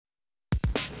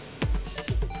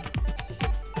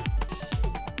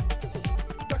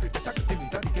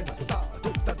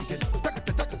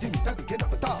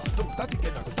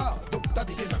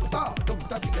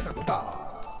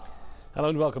Hello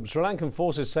and welcome. Sri Lankan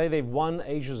forces say they've won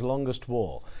Asia's longest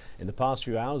war. In the past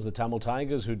few hours, the Tamil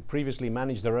Tigers, who'd previously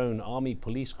managed their own army,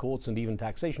 police, courts and even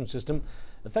taxation system,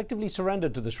 effectively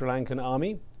surrendered to the Sri Lankan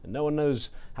army. And no one knows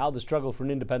how the struggle for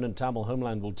an independent Tamil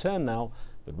homeland will turn now,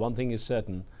 but one thing is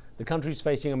certain: the country's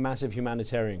facing a massive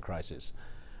humanitarian crisis.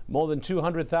 More than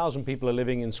 200,000 people are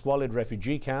living in squalid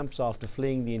refugee camps after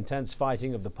fleeing the intense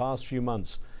fighting of the past few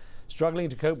months. Struggling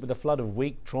to cope with a flood of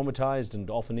weak, traumatized and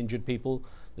often injured people,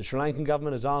 the Sri Lankan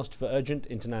government has asked for urgent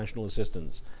international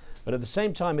assistance. But at the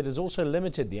same time, it has also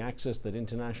limited the access that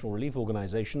international relief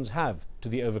organizations have to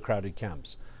the overcrowded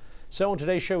camps. So on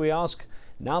today's show we ask,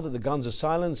 now that the guns are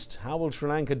silenced, how will Sri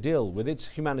Lanka deal with its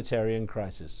humanitarian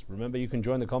crisis? Remember, you can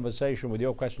join the conversation with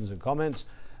your questions and comments.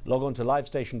 Log on to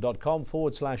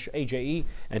livestation.com/AJE,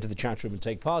 enter the chat room and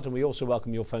take part, and we also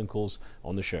welcome your phone calls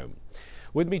on the show.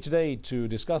 With me today to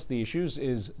discuss the issues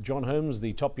is John Holmes,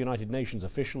 the top United Nations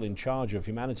official in charge of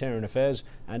humanitarian affairs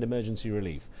and emergency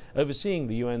relief, overseeing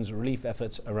the UN's relief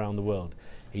efforts around the world.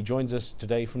 He joins us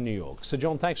today from New York. Sir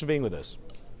John, thanks for being with us.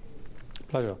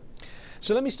 Pleasure.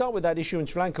 So let me start with that issue in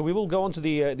Sri Lanka. We will go on to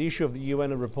the issue of the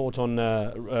UN report on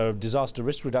disaster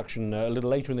risk reduction a little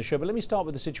later in the show. But let me start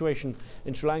with the situation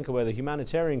in Sri Lanka, where the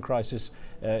humanitarian crisis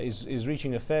is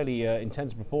reaching a fairly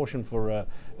intense proportion for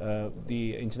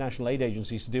the international aid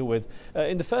agencies to deal with.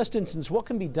 In the first instance, what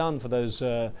can be done for those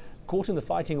caught in the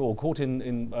fighting or caught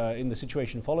in the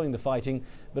situation following the fighting,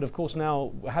 but of course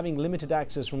now having limited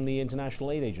access from the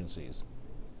international aid agencies?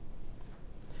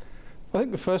 I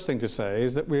think the first thing to say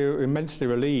is that we're immensely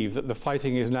relieved that the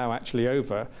fighting is now actually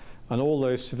over, and all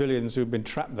those civilians who've been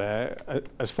trapped there,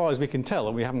 as far as we can tell,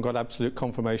 and we haven't got absolute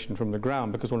confirmation from the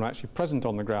ground because we're not actually present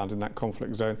on the ground in that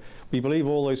conflict zone, we believe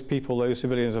all those people, those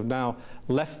civilians, have now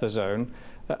left the zone,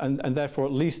 and therefore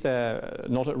at least they're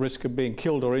not at risk of being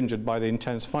killed or injured by the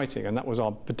intense fighting, and that was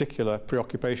our particular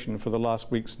preoccupation for the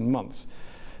last weeks and months.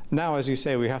 Now, as you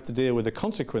say, we have to deal with the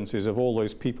consequences of all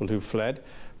those people who fled,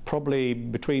 probably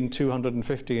between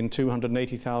 250 and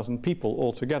 280,000 people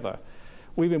altogether.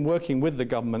 We've been working with the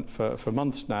government for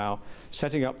months now,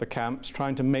 setting up the camps,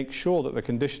 trying to make sure that the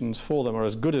conditions for them are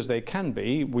as good as they can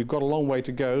be. We've got a long way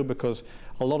to go because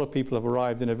a lot of people have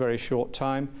arrived in a very short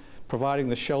time. Providing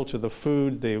the shelter, the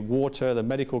food, the water, the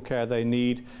medical care they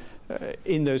need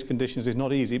in those conditions is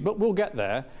not easy, but we'll get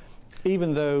there.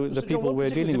 Even though the people we're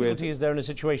dealing with... What difficulty is there in a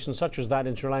situation such as that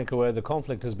in Sri Lanka, where the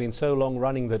conflict has been so long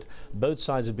running that both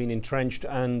sides have been entrenched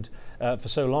and for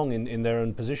so long in their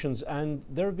own positions, and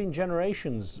there have been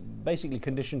generations basically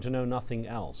conditioned to know nothing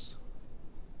else?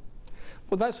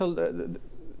 Well, that's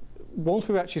once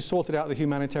we've actually sorted out the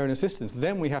humanitarian assistance,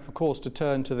 then we have, of course, to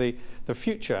turn to the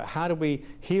future. How do we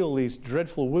heal these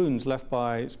dreadful wounds left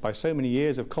by so many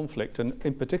years of conflict, and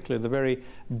in particular the very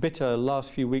bitter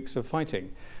last few weeks of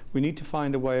fighting? We need to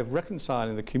find a way of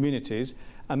reconciling the communities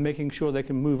and making sure they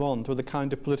can move on to the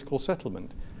kind of political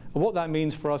settlement. And what that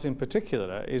means for us in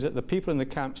particular is that the people in the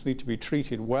camps need to be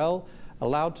treated well,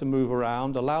 allowed to move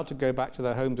around, allowed to go back to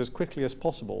their homes as quickly as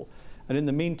possible, and in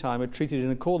the meantime are treated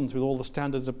in accordance with all the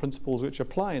standards and principles which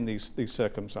apply in these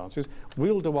circumstances.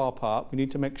 We'll do our part. We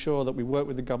need to make sure that we work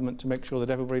with the government to make sure that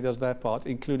everybody does their part,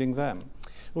 including them.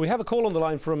 Well, we have a call on the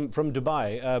line from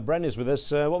Dubai. Bren is with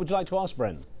us. What would you like to ask,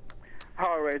 Bren?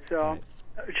 Hi, Riz.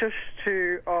 Just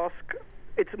to ask,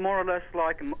 it's more or less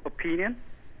like an opinion.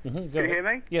 Can you hear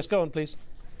me? Yes, go on, please.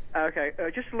 Okay,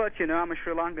 just to let you know, I'm a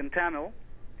Sri Lankan Tamil,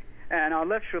 and I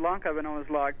left Sri Lanka when I was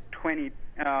like 20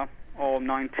 or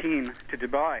 19 to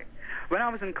Dubai. When I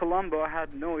was in Colombo, I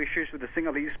had no issues with the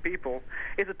Sinhalese people.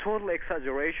 It's a total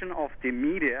exaggeration of the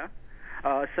media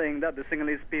saying that the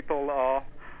Sinhalese people are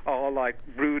like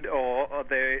rude, or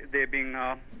they're being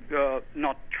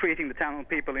not treating the Tamil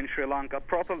people in Sri Lanka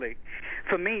properly.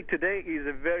 For me, today is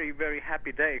a very, very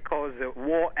happy day because the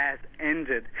war has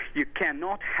ended. You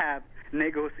cannot have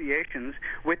negotiations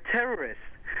with terrorists.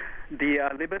 The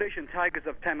Liberation Tigers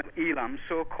of Tamil Eelam,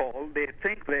 so-called, they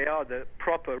think they are the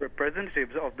proper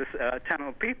representatives of the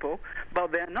Tamil people,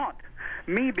 but they're not.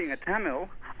 Me being a Tamil,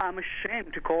 I'm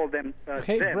ashamed to call them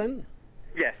Okay, them. Bren?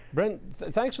 Yes. Brent,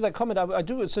 thanks for that comment. I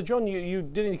do. So, John, you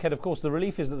did indicate, of course, the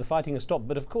relief is that the fighting has stopped.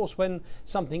 But of course, when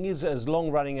something is as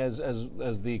long-running as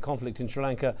the conflict in Sri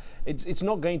Lanka, it's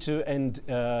not going to end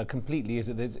completely, is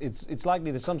it? It's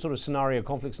likely that some sort of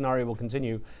conflict scenario will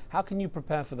continue. How can you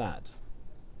prepare for that?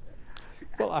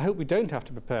 Well, I hope we don't have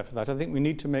to prepare for that. I think we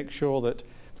need to make sure that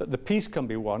the peace can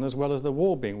be won as well as the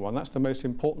war being won. That's the most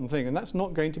important thing, and that's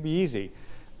not going to be easy.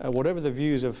 whatever the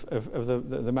views of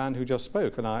the man who just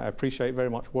spoke, and I appreciate very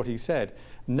much what he said,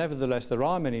 nevertheless there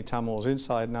are many Tamils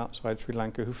inside and outside Sri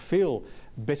Lanka who feel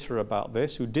bitter about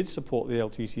this, who did support the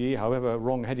LTTE, however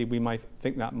wrong-headed we might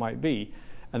think that might be,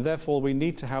 and therefore we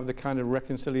need to have the kind of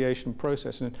reconciliation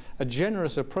process and a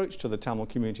generous approach to the Tamil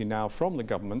community now from the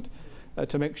government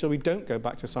to make sure we don't go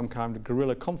back to some kind of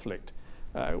guerrilla conflict.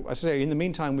 As I say, in the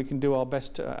meantime, we can do our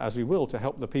best, as we will, to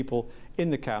help the people in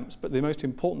the camps, but the most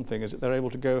important thing is that they're able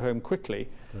to go home quickly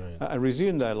and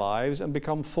resume their lives and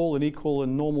become full and equal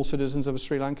and normal citizens of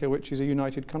Sri Lanka, which is a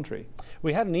united country.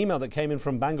 We had an email that came in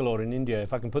from Bangalore in India,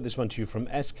 if I can put this one to you, from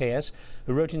SKS,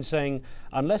 who wrote in saying,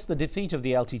 unless the defeat of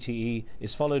the LTTE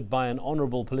is followed by an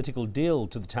honourable political deal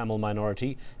to the Tamil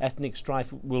minority, ethnic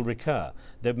strife will recur.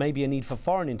 There may be a need for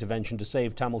foreign intervention to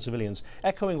save Tamil civilians.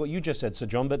 Echoing what you just said, Sir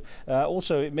John, but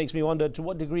also it makes me wonder to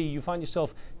what degree you find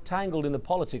yourself tangled in the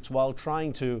politics while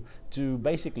trying to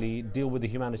basically deal with the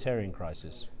humanitarian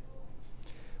crisis.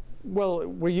 Well,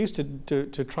 we're used to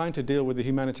trying to deal with the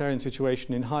humanitarian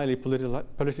situation in highly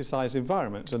politicised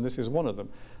environments, and this is one of them.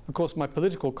 Of course, my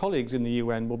political colleagues in the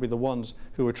UN will be the ones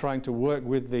who are trying to work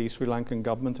with the Sri Lankan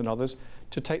government and others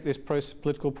to take this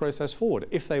political process forward,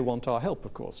 if they want our help,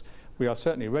 of course. We are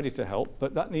certainly ready to help,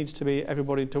 but that needs to be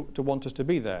everybody to want us to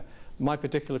be there. My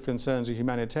particular concerns are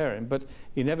humanitarian, but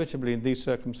inevitably in these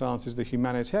circumstances, the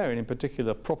humanitarian, in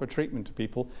particular, proper treatment to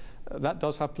people, that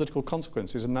does have political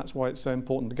consequences, and that's why it's so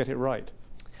important to get it right.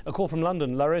 A call from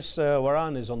London. Laris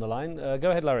Waran is on the line. Go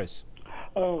ahead, Laris.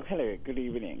 Oh, hello, good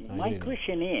evening. My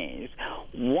question is,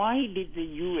 why did the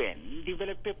UN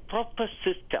develop a proper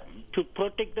system to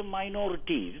protect the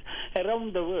minorities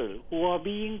around the world who are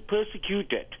being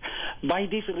persecuted by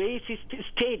these racist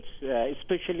states,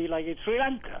 especially like Sri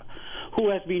Lanka, who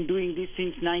has been doing this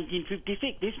since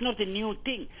 1956? This is not a new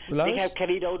thing. They have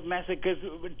carried out massacres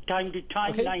time to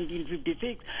time,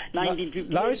 1956, 1958.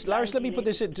 Laris, let me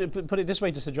put it this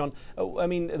way to Sir John. I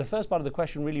mean, the first part of the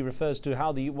question really refers to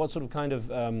how what sort of kind of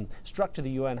structure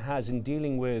the UN has in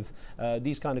dealing with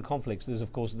these kind of conflicts.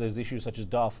 There's issues such as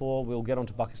Darfur. We'll get on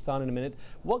to Pakistan in a minute.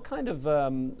 What kind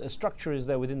of structure is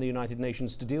there within the United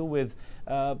Nations to deal with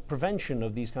prevention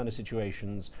of these kind of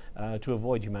situations to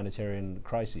avoid humanitarian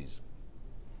crises?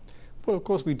 Well, of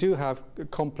course, we do have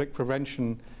conflict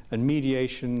prevention and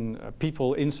mediation,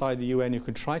 people inside the UN who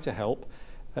can try to help.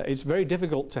 It's very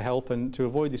difficult to help and to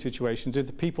avoid these situations if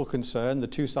the people concerned, the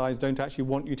two sides, don't actually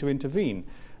want you to intervene.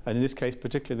 And in this case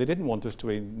particularly, they didn't want us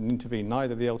to intervene,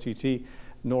 neither the LTT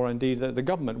nor indeed the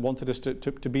government wanted us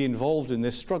to be involved in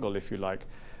this struggle, if you like.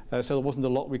 So there wasn't a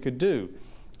lot we could do.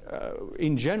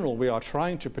 In general, we are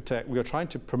trying to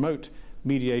promote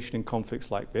mediation in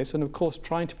conflicts like this, and of course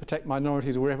trying to protect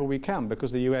minorities wherever we can,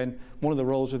 because the UN, one of the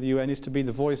roles of the UN is to be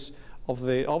the voice of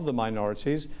the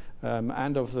minorities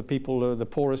and of the people, the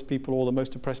poorest people or the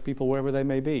most oppressed people, wherever they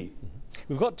may be.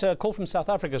 We've got a call from South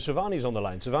Africa. Sivani's on the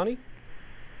line. Sivani?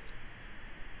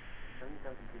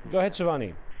 Go ahead,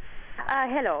 Sivani.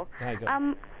 Hello. Hi, go.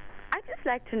 I'd just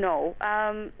like to know,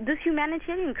 this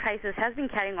humanitarian crisis has been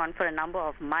carrying on for a number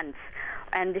of months,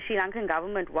 and the Sri Lankan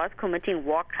government was committing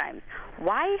war crimes.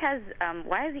 Why has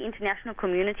the international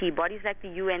community, bodies like the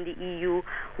UN, the EU,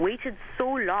 waited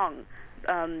so long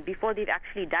before they've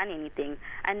actually done anything?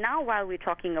 And now, while we're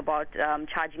talking about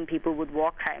charging people with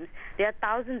war crimes, there are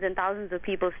thousands and thousands of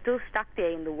people still stuck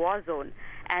there in the war zone,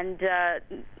 and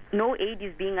no aid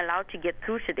is being allowed to get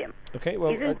through to them. Okay,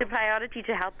 well, isn't the priority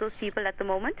to help those people at the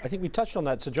moment? I think we touched on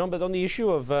that, Sir John, but on the issue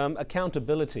of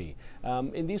accountability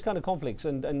in these kind of conflicts,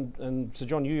 and Sir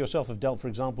John, you yourself have dealt, for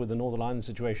example, with the Northern Ireland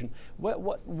situation.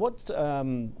 What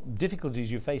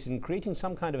difficulties you face in creating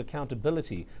some kind of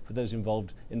accountability for those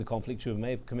involved in the conflict who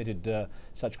may have committed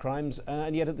such crimes,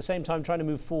 and yet at the same time trying to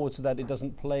move forward so that it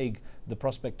doesn't plague the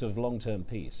prospect of long-term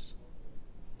peace?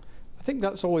 I think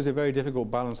that's always a very difficult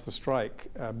balance to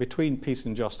strike between peace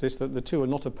and justice. That the two are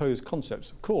not opposed concepts,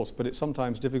 of course, but it's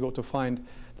sometimes difficult to find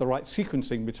the right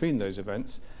sequencing between those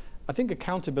events. I think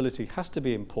accountability has to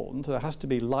be important. There has to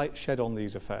be light shed on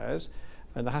these affairs,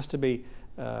 and there has to be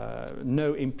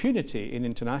no impunity in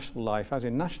international life as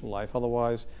in national life.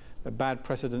 Otherwise, bad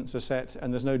precedents are set,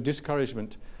 and there's no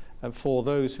discouragement for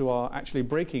those who are actually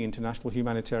breaking international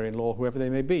humanitarian law, whoever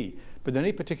they may be. But in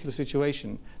any particular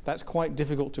situation, that's quite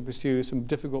difficult to pursue. Some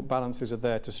difficult balances are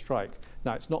there to strike.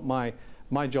 Now, it's not my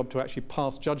job to actually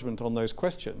pass judgment on those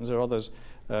questions. There are others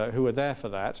who are there for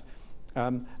that.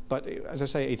 But as I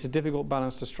say, it's a difficult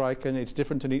balance to strike, and it's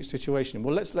different in each situation.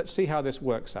 Well, let's see how this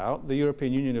works out. The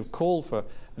European Union have called for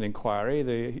an inquiry.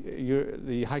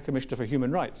 The High Commissioner for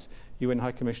Human Rights, UN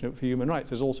High Commissioner for Human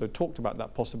Rights, has also talked about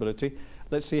that possibility.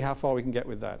 Let's see how far we can get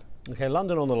with that. Okay,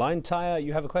 London on the line. Taya,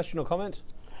 you have a question or comment?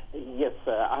 Yes,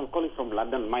 I'm calling from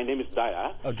London. My name is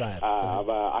Daya. Oh, Daya.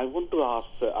 I want to ask,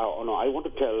 I want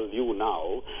to tell you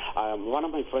now, one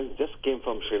of my friends just came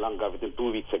from Sri Lanka within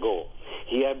 2 weeks ago.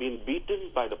 He had been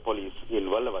beaten by the police in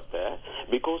Vellavatha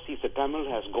because he's a Tamil,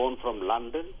 has gone from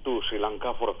London to Sri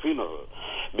Lanka for a funeral.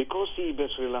 Because he is a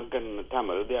Sri Lankan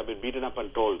Tamil, they have been beaten up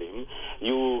and told him,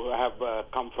 you have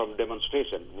come from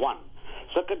demonstration. One.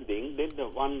 Second thing, then the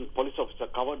one police officer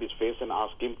covered his face and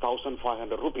asked him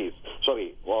 1,500 rupees.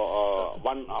 Sorry,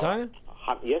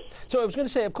 yes? So I was going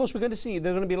to say, of course, we're going to see,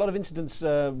 there are going to be a lot of incidents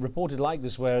reported like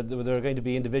this where there are going to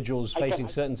be individuals facing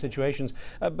certain situations.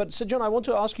 But Sir John, I want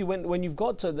to ask you, when you've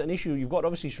got an issue, you've got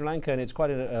obviously Sri Lanka, and it's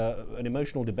quite an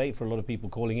emotional debate for a lot of people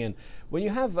calling in. When you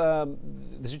have the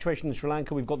situation in Sri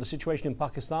Lanka, we've got the situation in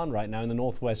Pakistan right now, in the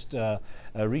northwest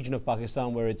region of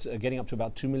Pakistan, where it's getting up to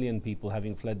about 2 million people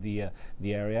having fled the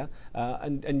area.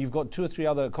 And you've got 2 or 3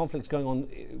 other conflicts going on,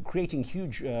 creating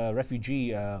huge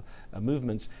refugee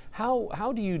movements.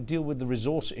 How do you deal with the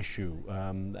resource issue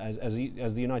as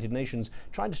the United Nations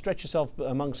trying to stretch yourself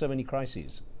among so many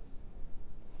crises?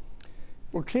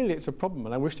 Well, clearly it's a problem,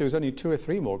 and I wish there was only 2 or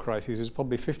 3 more crises. There's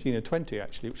probably 15 or 20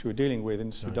 actually, which we're dealing with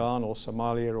in Sudan or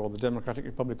Somalia or the Democratic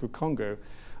Republic of Congo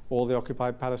or the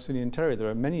occupied Palestinian territory. There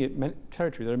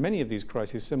are many of these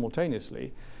crises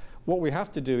simultaneously. What we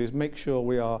have to do is make sure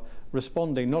we are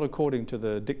responding not according to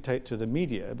the dictates of the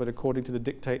media, but according to the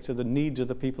dictates of the needs of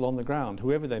the people on the ground,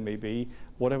 whoever they may be,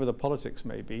 whatever the politics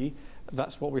may be.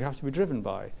 That's what we have to be driven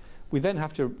by. We then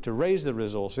have to raise the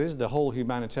resources. The whole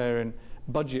humanitarian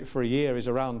budget for a year is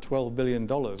around $12 billion,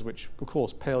 which of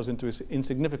course pales into its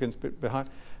insignificance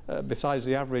besides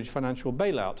the average financial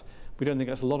bailout. We don't think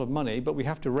that's a lot of money, but we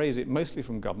have to raise it mostly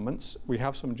from governments. We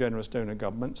have some generous donor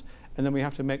governments, and then we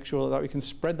have to make sure that we can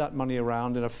spread that money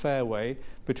around in a fair way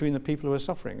between the people who are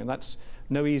suffering. And that's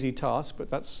no easy task, but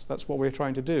that's what we're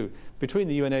trying to do between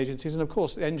the UN agencies. And of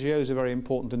course, the NGOs are very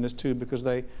important in this too, because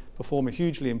they perform a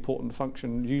hugely important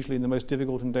function, usually in the most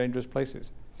difficult and dangerous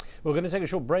places. We're going to take a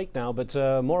short break now, but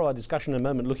more of our discussion in a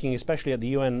moment, looking especially at the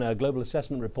UN Global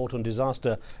Assessment Report on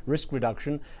Disaster Risk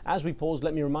Reduction. As we pause,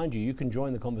 let me remind you, you can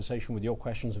join the conversation with your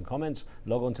questions and comments.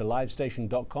 Log on to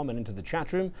livestation.com and into the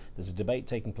chat room. There's a debate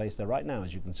taking place there right now,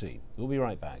 as you can see. We'll be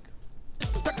right back.